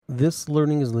This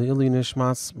learning is Le'ili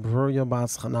Nishmas Broya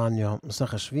Bas Chananya, Masech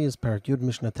Shvius, Parak Yud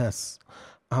Mishnah Tes.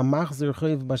 Hamachzir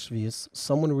Chayiv Bashvius,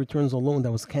 someone who returns a loan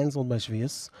that was cancelled by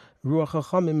Shvius, Ruach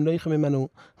Chachamim Neichem Imenu,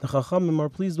 the Chachamim are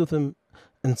pleased with him.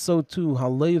 And so too,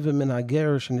 Halevim and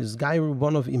Agerish and his Gairu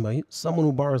Bon of Imai, someone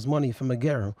who borrows money from a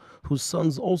Ger, whose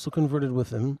sons also converted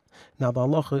with him. Now the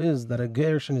halacha is that a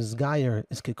Gerish and his Gair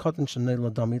is Kekatan Shanei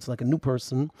Ladami, it's like a new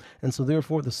person, and so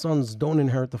therefore the sons don't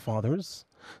inherit the fathers.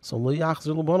 So lo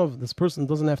yachzir l'banav, this person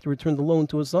doesn't have to return the loan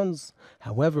to his sons.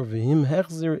 However, v'him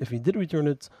hechzir, if he did return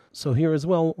it, so here as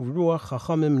well, ruach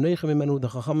chachamim neichem imenu, the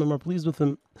chachamim are pleased with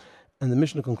him. And the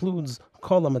Mishnah concludes,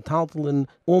 kol ha-metaltalin,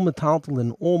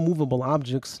 all movable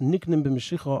objects, niknim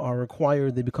b'meshicha, are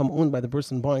required, they become owned by the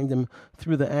person buying them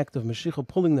through the act of meshicha,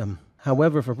 pulling them.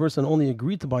 However, if a person only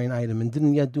agreed to buy an item and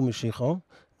didn't yet do meshicha,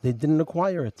 they didn't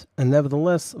acquire it. And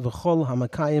nevertheless, v'chol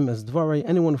hamakayim as dvarei,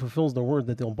 anyone who fulfills their word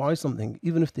that they'll buy something,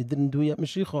 even if they didn't do yet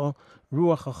meshicha,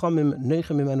 ruach chachamim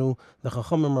neichem imenu, the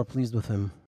chachamim are pleased with him.